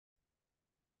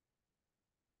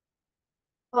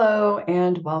Hello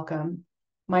and welcome.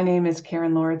 My name is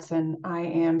Karen Lauritsen. I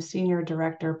am Senior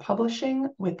Director Publishing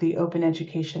with the Open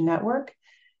Education Network,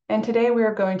 and today we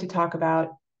are going to talk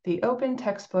about the Open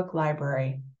Textbook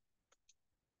Library.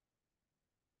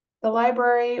 The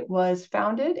library was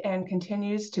founded and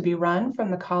continues to be run from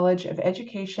the College of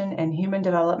Education and Human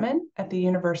Development at the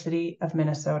University of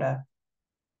Minnesota.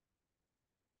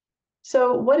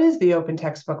 So what is the Open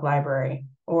Textbook Library,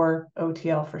 or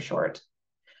OTL for short?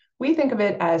 We think of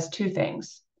it as two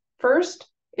things. First,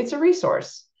 it's a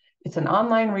resource. It's an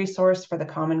online resource for the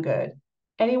common good.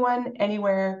 Anyone,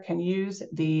 anywhere can use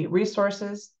the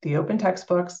resources, the open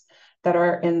textbooks that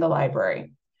are in the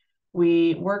library.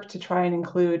 We work to try and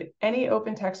include any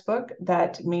open textbook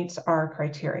that meets our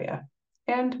criteria,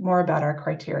 and more about our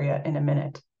criteria in a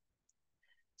minute.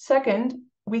 Second,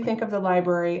 we think of the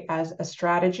library as a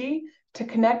strategy to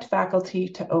connect faculty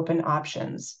to open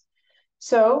options.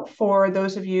 So for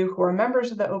those of you who are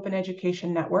members of the Open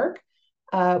Education Network,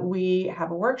 we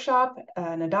have a workshop,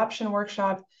 an adoption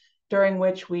workshop, during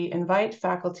which we invite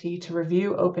faculty to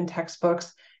review open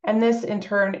textbooks, and this in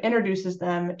turn introduces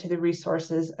them to the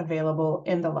resources available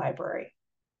in the library.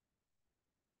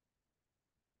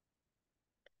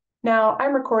 Now,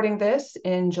 I'm recording this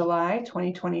in July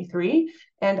 2023,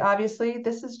 and obviously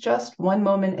this is just one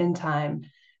moment in time.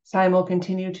 Time will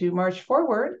continue to march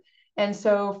forward. And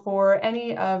so for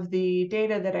any of the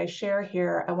data that I share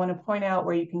here, I want to point out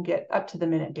where you can get up to the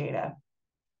minute data.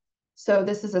 So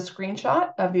this is a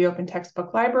screenshot of the Open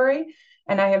Textbook Library,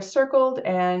 and I have circled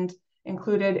and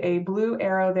included a blue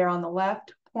arrow there on the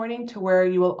left, pointing to where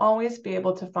you will always be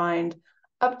able to find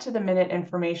up to the minute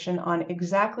information on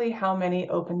exactly how many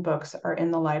open books are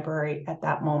in the library at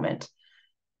that moment.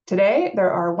 Today,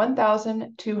 there are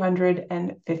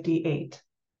 1,258.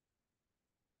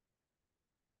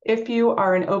 If you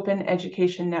are an Open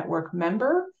Education Network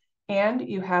member and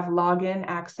you have login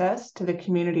access to the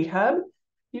Community Hub,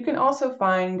 you can also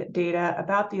find data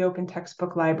about the Open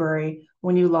Textbook Library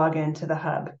when you log into the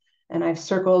Hub. And I've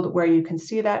circled where you can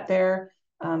see that there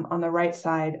on the right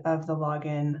side of the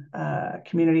login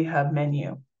Community Hub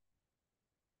menu.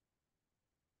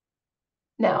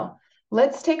 Now,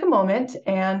 let's take a moment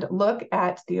and look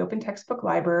at the Open Textbook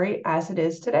Library as it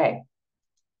is today.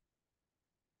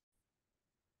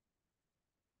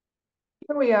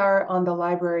 Here we are on the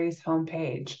library's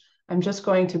homepage. I'm just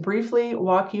going to briefly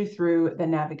walk you through the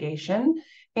navigation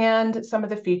and some of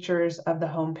the features of the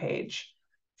homepage.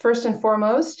 First and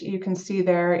foremost, you can see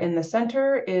there in the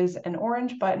center is an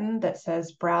orange button that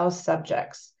says Browse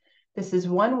Subjects. This is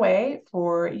one way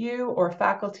for you or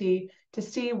faculty to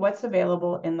see what's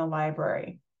available in the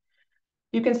library.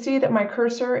 You can see that my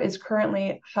cursor is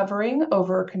currently hovering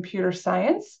over computer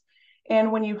science.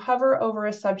 And when you hover over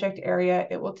a subject area,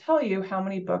 it will tell you how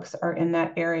many books are in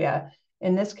that area.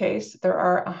 In this case, there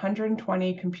are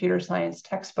 120 computer science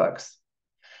textbooks.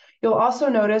 You'll also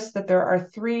notice that there are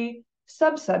 3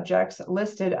 sub-subjects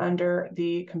listed under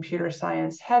the computer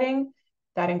science heading.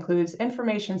 That includes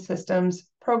information systems,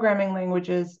 programming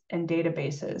languages, and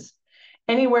databases.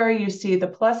 Anywhere you see the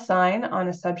plus sign on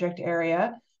a subject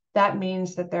area, that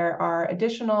means that there are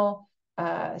additional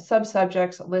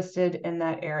sub-subjects listed in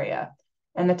that area.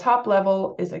 And the top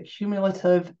level is a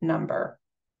cumulative number.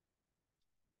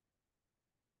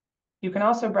 You can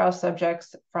also browse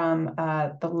subjects from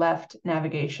the left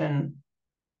navigation,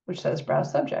 which says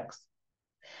Browse Subjects.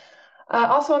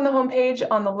 Also on the homepage,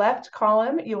 on the left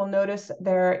column, you will notice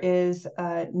there is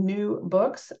a new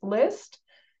books list.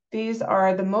 These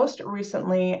are the most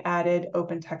recently added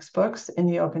open textbooks in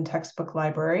the Open Textbook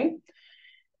Library.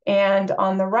 And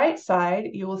on the right side,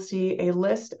 you will see a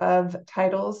list of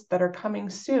titles that are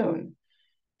coming soon.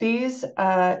 These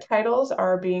titles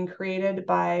are being created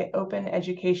by Open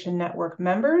Education Network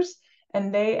members,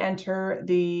 and they enter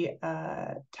the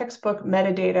textbook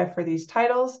metadata for these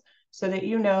titles so that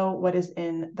you know what is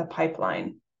in the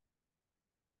pipeline.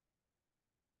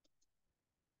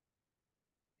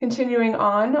 Continuing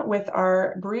on with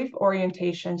our brief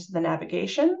orientation to the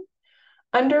navigation.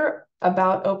 Under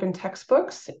About Open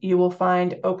Textbooks, you will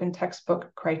find open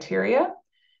textbook criteria,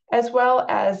 as well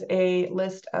as a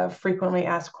list of frequently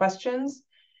asked questions.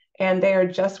 And they are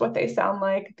just what they sound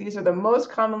like. These are the most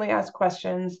commonly asked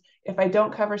questions. If I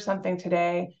don't cover something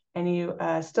today and you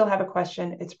still have a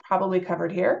question, it's probably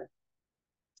covered here.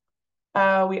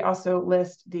 We also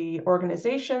list the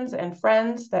organizations and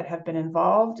friends that have been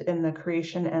involved in the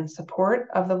creation and support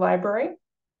of the library.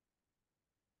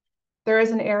 There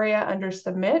is an area under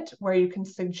Submit where you can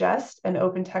suggest an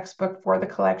open textbook for the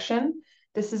collection.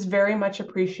 This is very much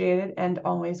appreciated and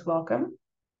always welcome.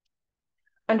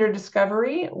 Under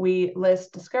Discovery, we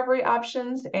list discovery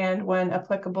options and, when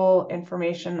applicable,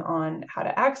 information on how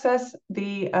to access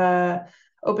the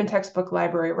open textbook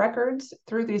library records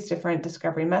through these different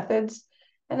discovery methods.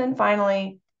 And then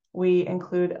finally, we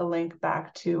include a link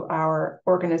back to our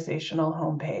organizational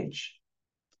homepage.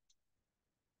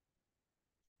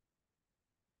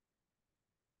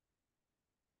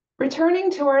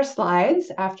 Returning to our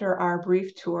slides after our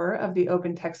brief tour of the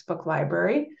Open Textbook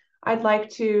Library, I'd like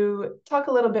to talk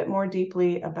a little bit more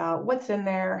deeply about what's in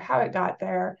there, how it got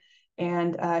there,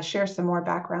 and share some more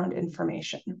background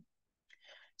information.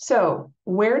 So,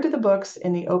 where do the books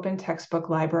in the Open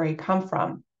Textbook Library come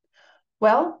from?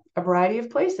 Well, a variety of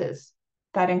places.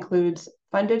 That includes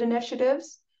funded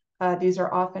initiatives. These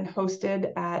are often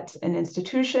hosted at an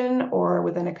institution or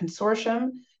within a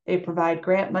consortium. They provide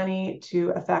grant money to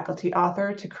a faculty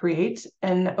author to create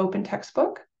an open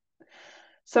textbook.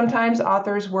 Sometimes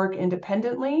authors work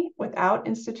independently without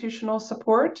institutional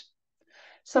support.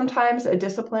 Sometimes a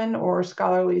discipline or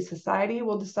scholarly society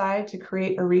will decide to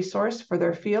create a resource for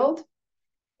their field,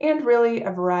 and really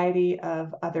a variety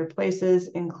of other places,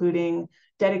 including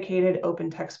dedicated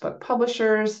open textbook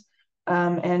publishers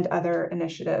and other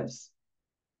initiatives.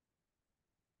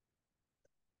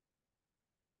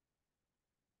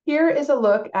 Here is a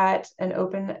look at an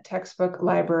open textbook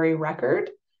library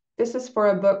record. This is for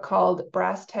a book called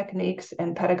Brass Techniques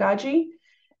and Pedagogy.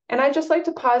 And I'd just like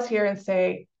to pause here and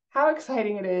say how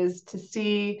exciting it is to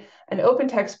see an open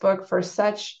textbook for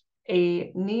such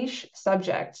a niche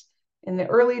subject. In the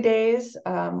early days,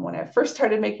 when I first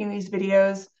started making these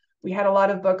videos, we had a lot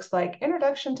of books like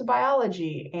Introduction to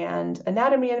Biology and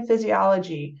Anatomy and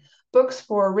Physiology, books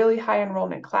for really high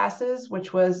enrollment classes,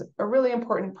 which was a really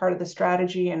important part of the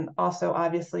strategy and also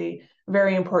obviously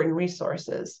very important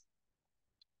resources.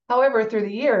 However, through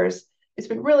the years, it's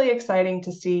been really exciting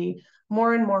to see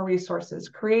more and more resources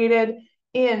created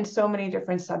in so many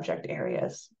different subject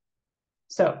areas.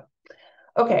 So,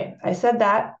 okay, I said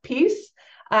that piece.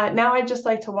 Now I'd just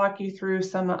like to walk you through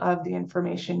some of the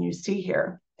information you see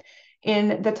here.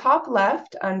 In the top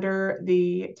left, under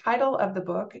the title of the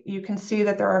book, you can see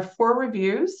that there are 4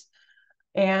 reviews,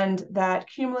 and that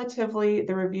cumulatively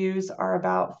the reviews are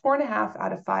about 4.5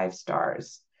 out of 5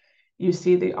 stars. You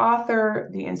see the author,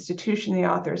 the institution the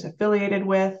author is affiliated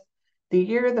with, the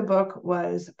year the book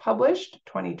was published,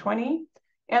 2020,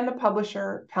 and the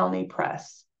publisher, Palney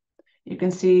Press. You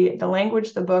can see the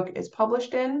language the book is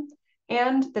published in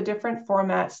and the different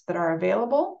formats that are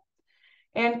available.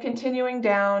 And continuing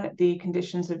down, the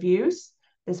conditions of use.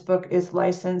 This book is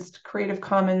licensed Creative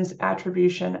Commons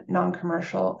Attribution,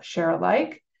 Non-Commercial, Share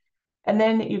Alike. And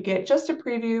then you get just a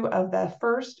preview of the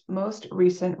first most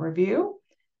recent review.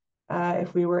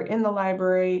 If we were in the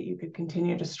library, you could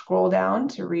continue to scroll down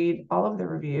to read all of the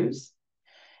reviews.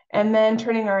 And then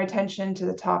turning our attention to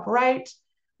the top right,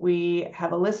 we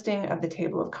have a listing of the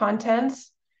table of contents.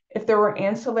 If there were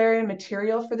ancillary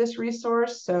material for this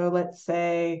resource, so let's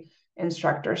say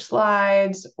instructor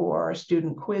slides or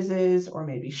student quizzes or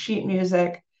maybe sheet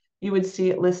music, you would see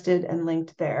it listed and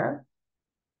linked there.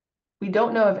 We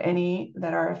don't know of any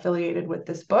that are affiliated with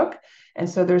this book, and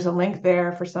so there's a link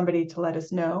there for somebody to let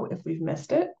us know if we've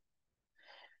missed it.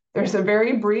 There's a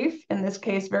very brief, in this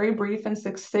case, very brief and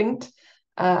succinct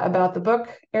about the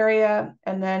book area,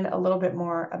 and then a little bit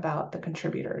more about the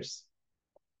contributors.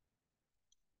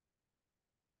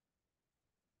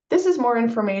 This is more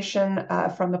information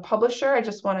from the publisher. I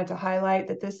just wanted to highlight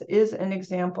that this is an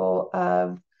example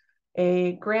of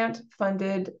a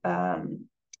grant-funded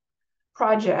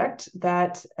project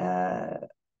that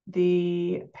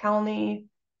the Palney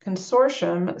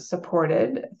Consortium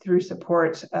supported through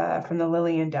support from the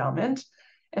Lilly Endowment.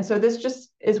 And so this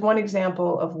just is one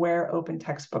example of where open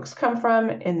textbooks come from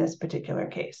in this particular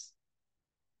case.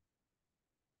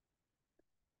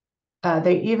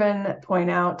 They even point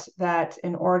out that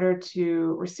in order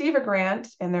to receive a grant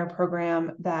in their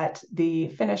program, that the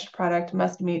finished product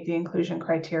must meet the inclusion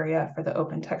criteria for the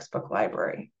open textbook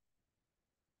library.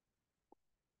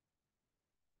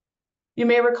 You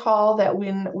may recall that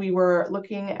when we were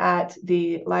looking at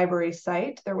the library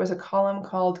site, there was a column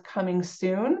called Coming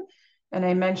Soon, and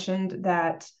I mentioned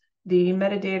that the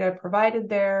metadata provided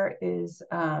there is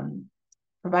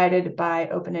provided by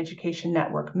Open Education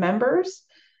Network members.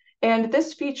 And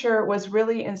this feature was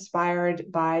really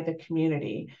inspired by the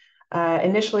community.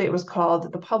 Initially, it was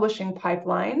called the Publishing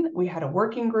Pipeline. We had a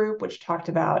working group which talked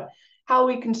about how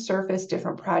we can surface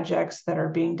different projects that are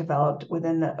being developed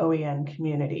within the OEN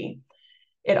community.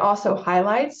 It also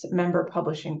highlights member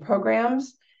publishing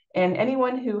programs, and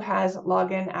anyone who has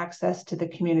login access to the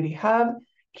Community Hub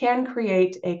can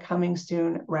create a Coming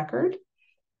Soon record.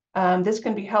 This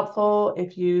can be helpful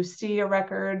if you see a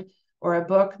record or a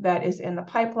book that is in the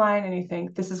pipeline and you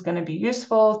think this is going to be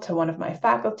useful to one of my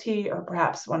faculty, or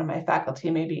perhaps one of my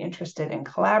faculty may be interested in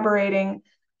collaborating.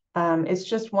 It's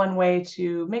just one way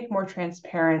to make more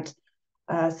transparent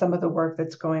some of the work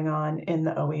that's going on in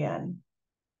the OEN.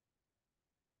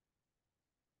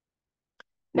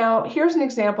 Now, here's an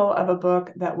example of a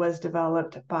book that was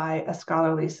developed by a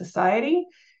scholarly society,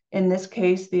 in this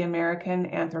case, the American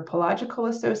Anthropological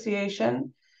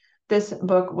Association. This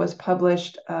book was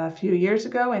published a few years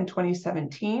ago in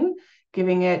 2017,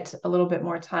 giving it a little bit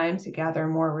more time to gather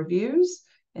more reviews,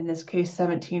 in this case,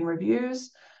 17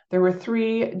 reviews. There were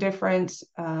 3 different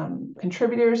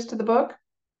contributors to the book,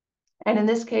 and in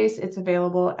this case, it's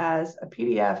available as a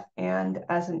PDF and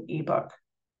as an ebook.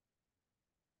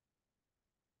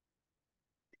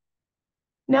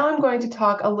 Now I'm going to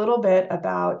talk a little bit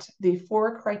about the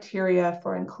 4 criteria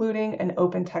for including an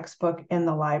open textbook in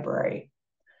the library.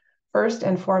 First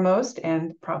and foremost,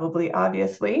 and probably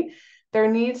obviously,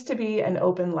 there needs to be an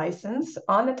open license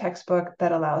on the textbook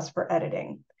that allows for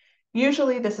editing.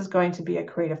 Usually this is going to be a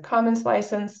Creative Commons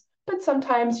license, but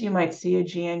sometimes you might see a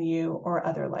GNU or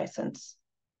other license.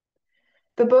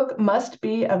 The book must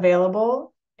be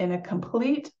available in a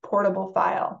complete portable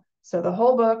file. So the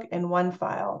whole book in one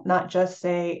file, not just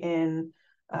say in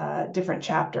different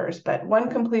chapters, but one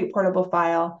complete portable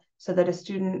file so that a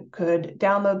student could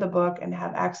download the book and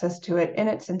have access to it in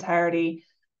its entirety,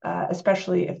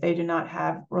 especially if they do not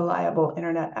have reliable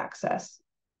internet access.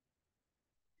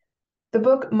 The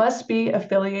book must be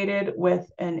affiliated with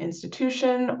an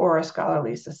institution or a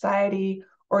scholarly society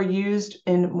or used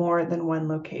in more than one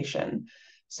location.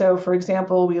 So for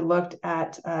example, we looked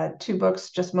at 2 books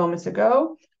just moments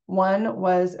ago. One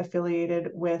was affiliated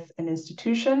with an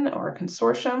institution or a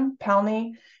consortium,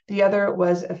 PALNI. The other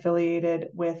was affiliated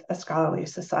with a scholarly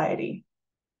society.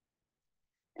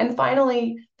 And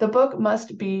finally, the book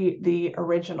must be the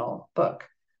original book.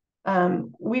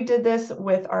 We did this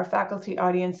with our faculty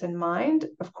audience in mind.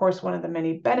 Of course, one of the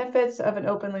many benefits of an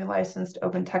openly licensed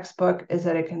open textbook is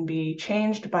that it can be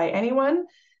changed by anyone,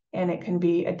 and it can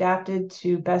be adapted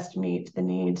to best meet the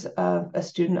needs of a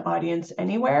student audience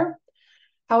anywhere.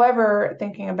 However,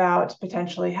 thinking about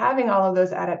potentially having all of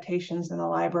those adaptations in the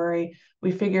library,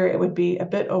 we figure it would be a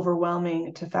bit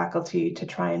overwhelming to faculty to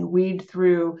try and weed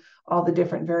through all the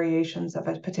different variations of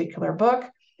a particular book.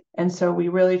 And so we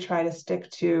really try to stick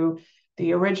to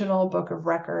the original book of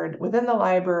record within the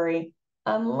library,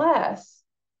 unless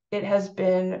it has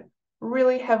been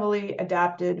really heavily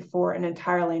adapted for an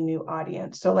entirely new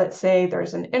audience. So let's say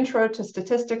there's an intro to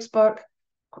statistics book,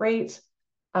 great.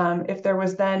 If there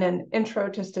was then an intro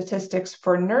to statistics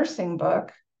for nursing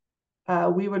book,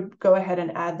 we would go ahead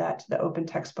and add that to the open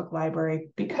textbook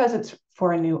library because it's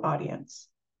for a new audience.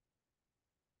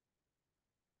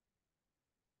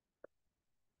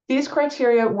 These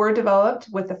criteria were developed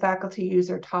with the faculty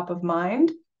user top of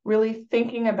mind, really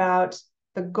thinking about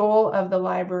the goal of the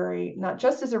library, not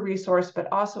just as a resource,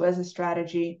 but also as a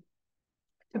strategy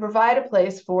to provide a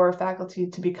place for faculty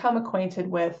to become acquainted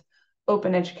with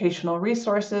open educational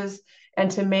resources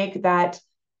and to make that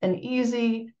an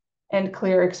easy and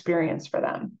clear experience for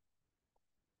them.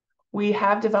 We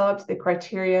have developed the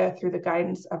criteria through the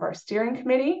guidance of our steering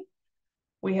committee.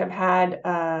 We have had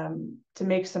to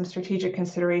make some strategic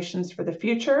considerations for the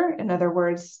future. In other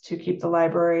words, to keep the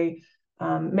library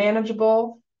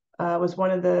manageable was one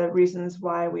of the reasons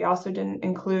why we also didn't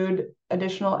include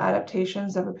additional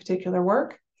adaptations of a particular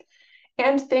work.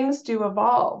 And things do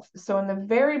evolve. So in the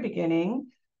very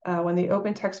beginning, when the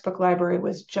open textbook library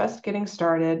was just getting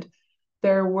started,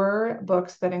 there were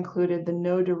books that included the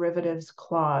no derivatives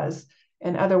clause.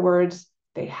 In other words,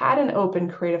 they had an open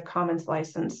Creative Commons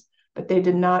license, but they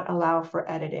did not allow for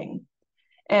editing.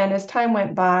 And as time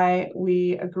went by,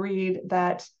 we agreed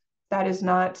that that is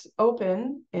not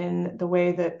open in the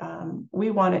way that we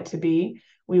want it to be.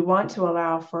 We want to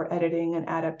allow for editing and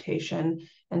adaptation.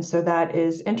 And so that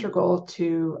is integral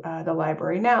to the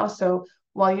library now. So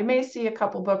while you may see a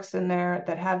couple books in there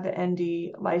that have the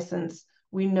ND license,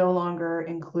 we no longer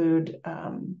include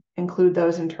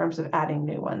those in terms of adding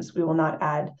new ones. We will not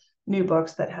add new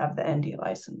books that have the ND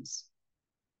license.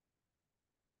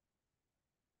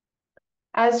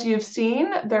 As you've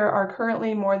seen, there are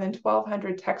currently more than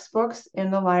 1,200 textbooks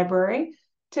in the library.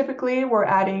 Typically, we're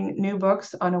adding new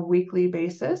books on a weekly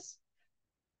basis.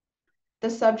 The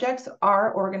subjects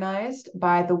are organized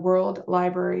by the World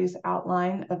Library's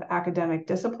outline of academic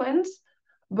disciplines.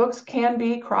 Books can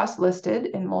be cross-listed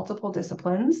in multiple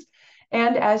disciplines.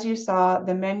 And as you saw,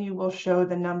 the menu will show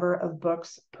the number of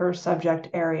books per subject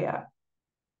area.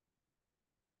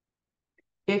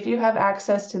 If you have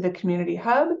access to the Community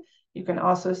Hub, you can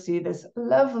also see this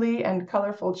lovely and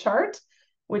colorful chart,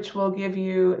 which will give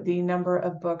you the number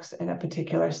of books in a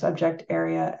particular subject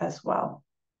area as well.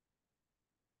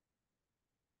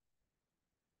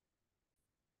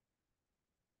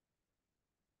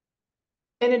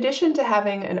 In addition to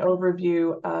having an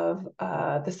overview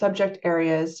of the subject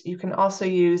areas, you can also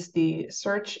use the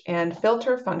search and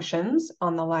filter functions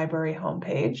on the library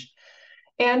homepage.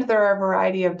 And there are a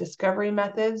variety of discovery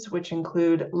methods, which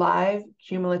include live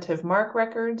cumulative MARC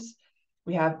records.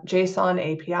 We have JSON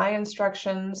API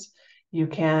instructions. You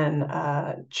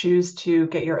can choose to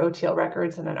get your OTL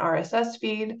records in an RSS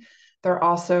feed. They're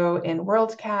also in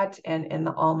WorldCat and in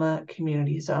the ALMA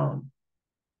community zone.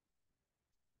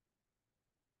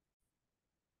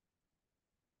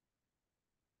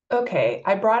 Okay,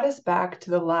 I brought us back to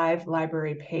the live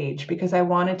library page because I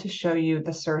wanted to show you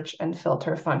the search and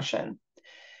filter function.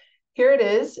 Here it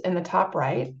is in the top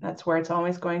right. That's where it's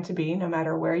always going to be, no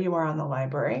matter where you are on the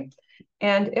library.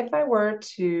 And if I were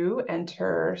to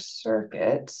enter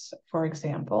circuit, for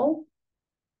example,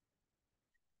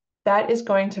 that is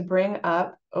going to bring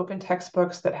up open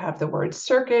textbooks that have the word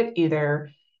circuit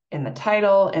either in the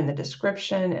title, in the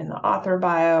description, in the author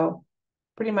bio,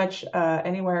 pretty much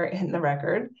anywhere in the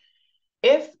record.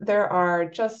 If there are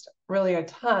just really a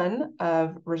ton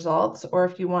of results, or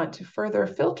if you want to further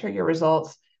filter your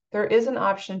results, there is an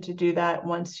option to do that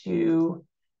once you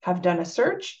have done a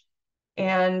search.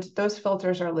 And those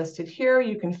filters are listed here.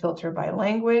 You can filter by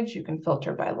language, you can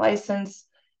filter by license,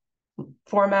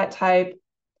 format type,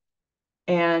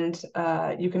 and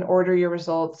you can order your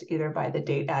results either by the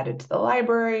date added to the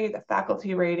library, the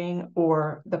faculty rating,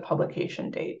 or the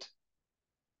publication date.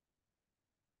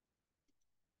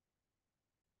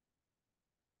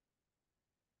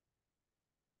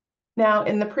 Now,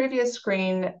 in the previous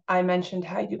screen, I mentioned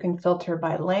how you can filter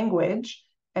by language.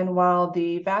 And while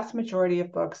the vast majority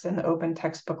of books in the Open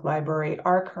Textbook Library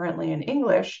are currently in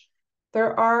English,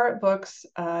 there are books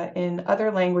in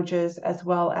other languages as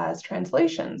well as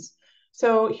translations.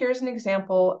 So here's an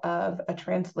example of a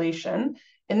translation.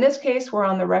 In this case, we're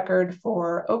on the record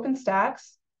for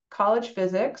OpenStax, College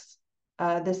Physics.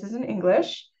 This is in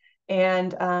English.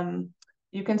 And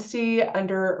you can see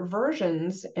under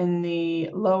versions in the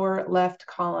lower left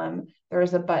column, there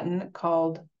is a button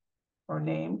called or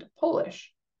named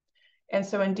Polish. And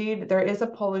so indeed, there is a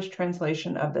Polish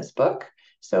translation of this book.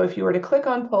 So if you were to click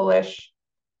on Polish,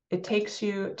 it takes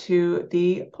you to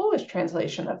the Polish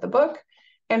translation of the book.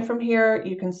 And from here,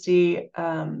 you can see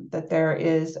that there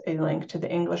is a link to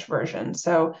the English version.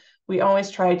 So we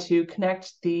always try to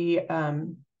connect the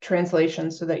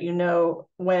translation so that you know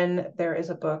when there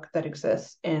is a book that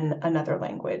exists in another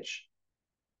language.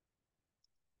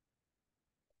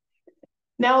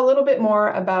 Now, a little bit more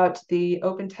about the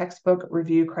open textbook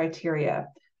review criteria.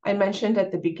 I mentioned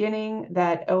at the beginning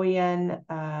that OEN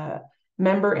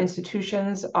member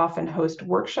institutions often host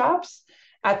workshops.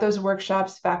 At those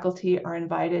workshops, faculty are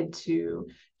invited to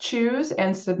choose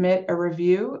and submit a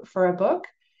review for a book.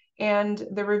 And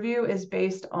the review is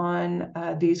based on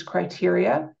these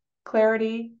criteria: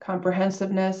 clarity,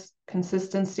 comprehensiveness,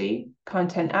 consistency,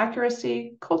 content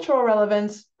accuracy, cultural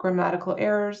relevance, grammatical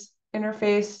errors,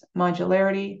 interface,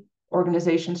 modularity,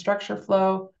 organization structure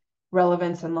flow,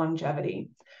 relevance, and longevity.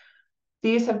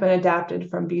 These have been adapted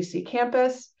from BC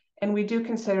Campus, and we do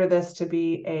consider this to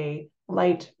be a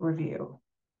light review.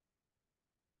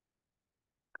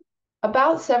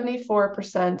 About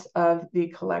 74% of the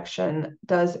collection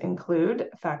does include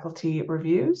faculty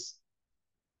reviews.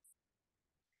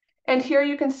 And here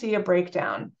you can see a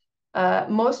breakdown.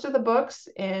 Most of the books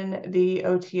in the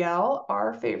OTL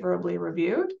are favorably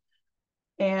reviewed.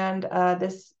 And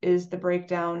this is the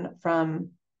breakdown from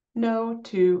no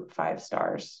to 5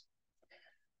 stars.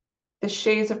 The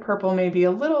shades of purple may be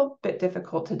a little bit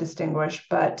difficult to distinguish,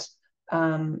 but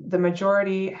the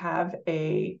majority have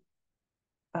a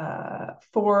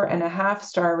 4.5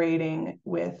 star rating,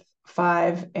 with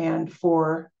 5 and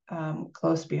 4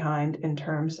 close behind in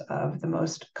terms of the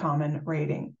most common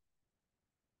rating.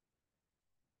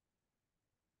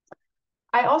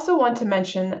 I also want to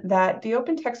mention that the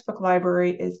Open Textbook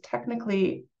Library is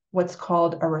technically what's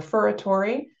called a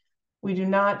referatory. We do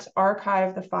not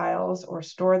archive the files or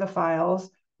store the files.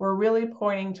 We're really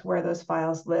pointing to where those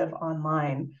files live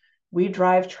online. We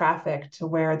drive traffic to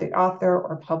where the author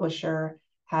or publisher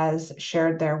has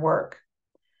shared their work.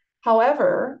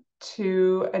 However,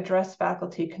 to address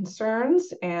faculty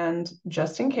concerns and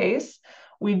just in case,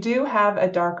 we do have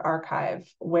a dark archive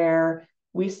where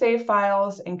we save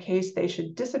files in case they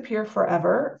should disappear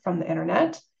forever from the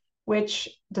internet, which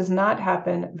does not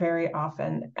happen very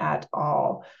often at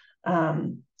all.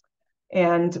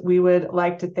 And we would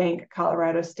like to thank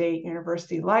Colorado State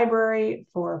University Library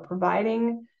for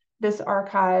providing this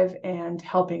archive and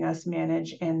helping us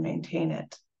manage and maintain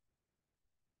it.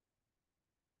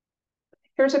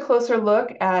 Here's a closer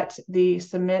look at the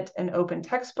Submit an Open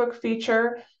Textbook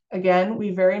feature. Again, we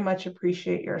very much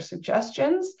appreciate your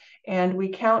suggestions, and we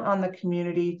count on the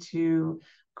community to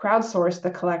crowdsource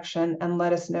the collection and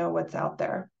let us know what's out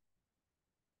there.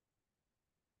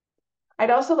 I'd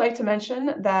also like to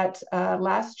mention that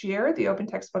last year, the Open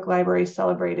Textbook Library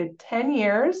celebrated 10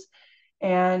 years,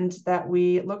 and that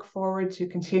we look forward to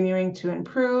continuing to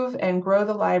improve and grow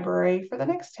the library for the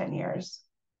next 10 years.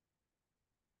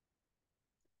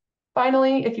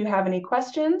 Finally, if you have any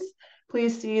questions,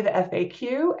 please see the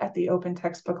FAQ at the Open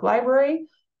Textbook Library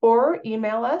or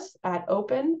email us at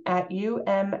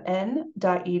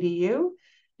open@umn.edu.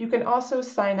 You can also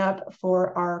sign up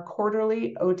for our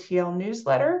quarterly OTL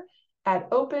newsletter at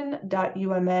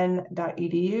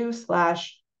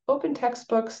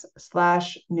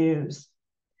open.umn.edu/opentextbooks/news.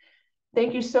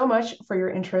 Thank you so much for your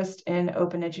interest in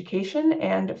open education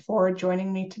and for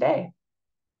joining me today.